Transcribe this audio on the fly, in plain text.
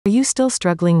Are you still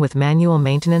struggling with manual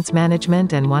maintenance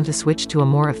management and want to switch to a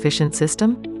more efficient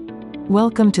system?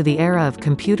 Welcome to the era of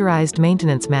computerized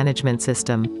maintenance management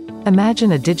system.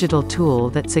 Imagine a digital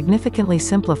tool that significantly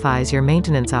simplifies your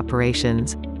maintenance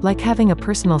operations, like having a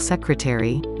personal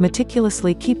secretary,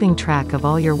 meticulously keeping track of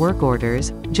all your work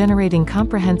orders, generating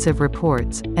comprehensive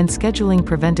reports, and scheduling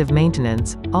preventive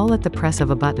maintenance, all at the press of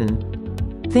a button.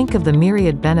 Think of the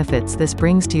myriad benefits this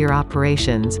brings to your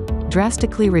operations: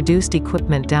 drastically reduced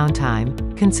equipment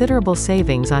downtime, considerable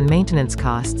savings on maintenance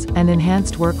costs, and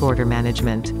enhanced work order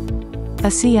management.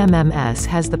 A CMMS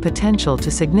has the potential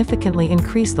to significantly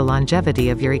increase the longevity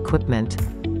of your equipment.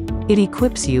 It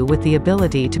equips you with the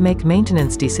ability to make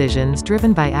maintenance decisions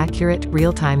driven by accurate,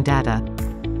 real-time data.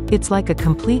 It's like a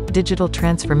complete digital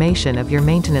transformation of your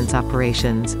maintenance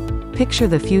operations. Picture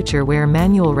the future where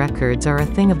manual records are a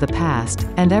thing of the past,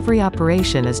 and every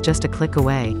operation is just a click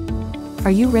away.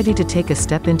 Are you ready to take a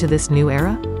step into this new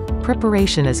era?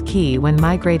 Preparation is key when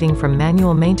migrating from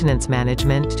manual maintenance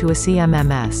management to a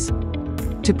CMMS.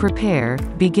 To prepare,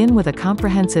 begin with a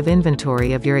comprehensive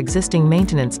inventory of your existing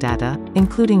maintenance data,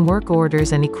 including work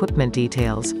orders and equipment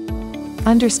details.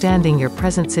 Understanding your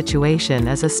present situation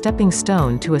is a stepping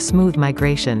stone to a smooth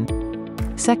migration.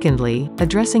 Secondly,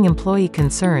 addressing employee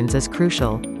concerns is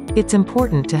crucial. It's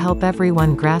important to help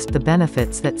everyone grasp the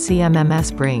benefits that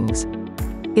CMMS brings.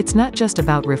 It's not just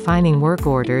about refining work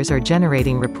orders or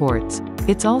generating reports.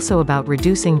 It's also about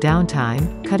reducing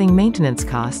downtime, cutting maintenance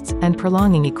costs, and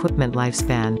prolonging equipment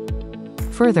lifespan.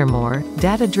 Furthermore,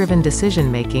 data-driven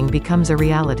decision-making becomes a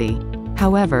reality.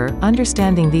 However,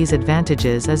 understanding these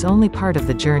advantages is only part of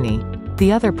the journey.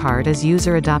 The other part is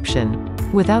user adoption.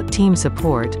 Without team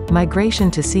support, migration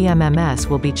to CMMS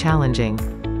will be challenging.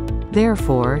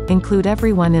 Therefore, include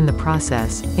everyone in the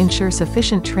process, ensure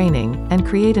sufficient training, and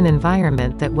create an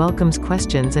environment that welcomes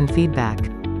questions and feedback.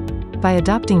 By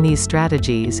adopting these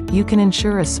strategies, you can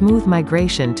ensure a smooth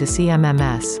migration to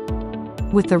CMMS.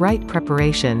 With the right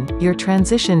preparation, your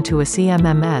transition to a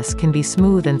CMMS can be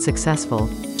smooth and successful.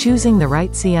 Choosing the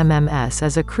right CMMS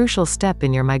is a crucial step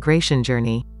in your migration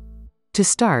journey. To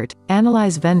start,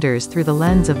 analyze vendors through the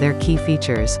lens of their key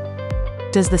features.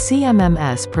 Does the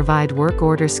CMMS provide work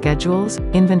order schedules,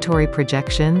 inventory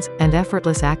projections, and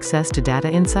effortless access to data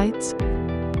insights?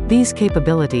 These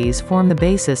capabilities form the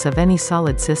basis of any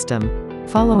solid system.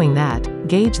 Following that,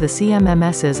 gauge the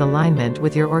CMMS's alignment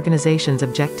with your organization's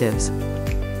objectives.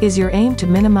 Is your aim to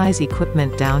minimize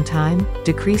equipment downtime,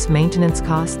 decrease maintenance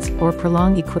costs, or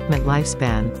prolong equipment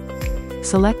lifespan?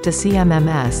 Select a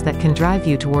CMMS that can drive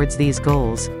you towards these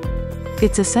goals.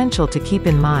 It's essential to keep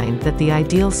in mind that the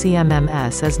ideal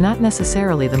CMMS is not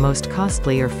necessarily the most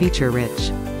costly or feature-rich.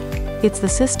 It's the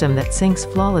system that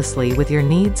syncs flawlessly with your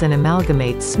needs and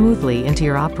amalgamates smoothly into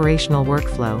your operational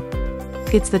workflow.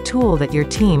 It's the tool that your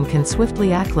team can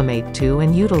swiftly acclimate to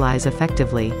and utilize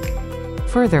effectively.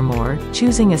 Furthermore,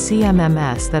 choosing a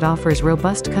CMMS that offers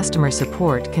robust customer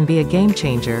support can be a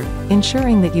game-changer,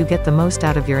 ensuring that you get the most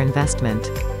out of your investment.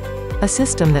 A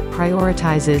system that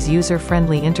prioritizes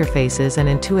user-friendly interfaces and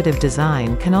intuitive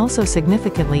design can also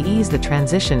significantly ease the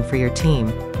transition for your team.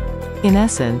 In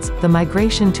essence, the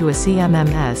migration to a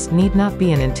CMMS need not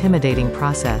be an intimidating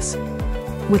process.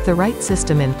 With the right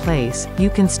system in place, you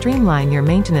can streamline your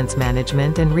maintenance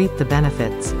management and reap the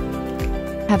benefits.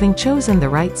 Having chosen the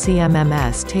right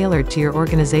CMMS tailored to your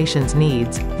organization's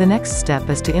needs, the next step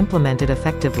is to implement it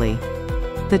effectively.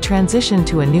 The transition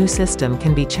to a new system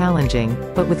can be challenging,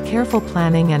 but with careful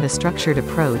planning and a structured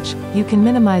approach, you can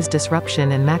minimize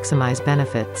disruption and maximize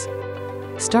benefits.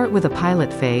 Start with a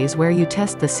pilot phase where you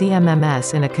test the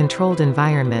CMMS in a controlled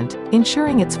environment,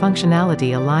 ensuring its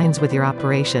functionality aligns with your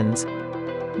operations.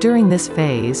 During this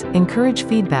phase, encourage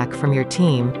feedback from your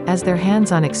team, as their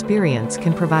hands-on experience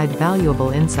can provide valuable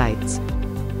insights.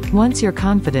 Once you're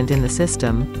confident in the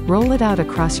system, roll it out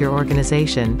across your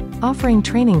organization, offering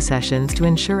training sessions to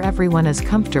ensure everyone is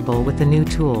comfortable with the new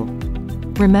tool.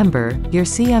 Remember, your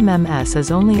CMMS is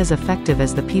only as effective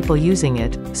as the people using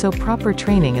it, so proper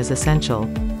training is essential.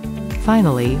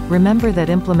 Finally, remember that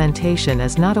implementation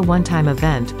is not a one-time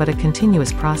event but a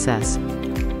continuous process.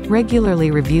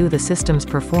 Regularly review the system's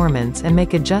performance and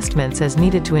make adjustments as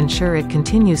needed to ensure it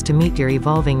continues to meet your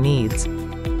evolving needs.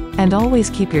 And always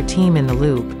keep your team in the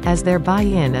loop, as their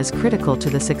buy-in is critical to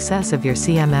the success of your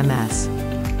CMMS.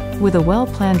 With a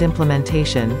well-planned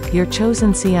implementation, your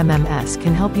chosen CMMS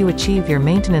can help you achieve your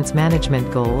maintenance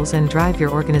management goals and drive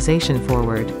your organization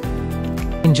forward.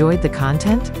 Enjoyed the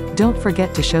content? Don't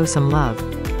forget to show some love.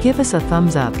 Give us a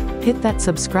thumbs up, hit that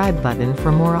subscribe button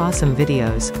for more awesome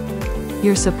videos.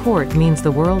 Your support means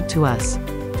the world to us.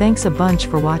 Thanks a bunch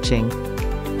for watching.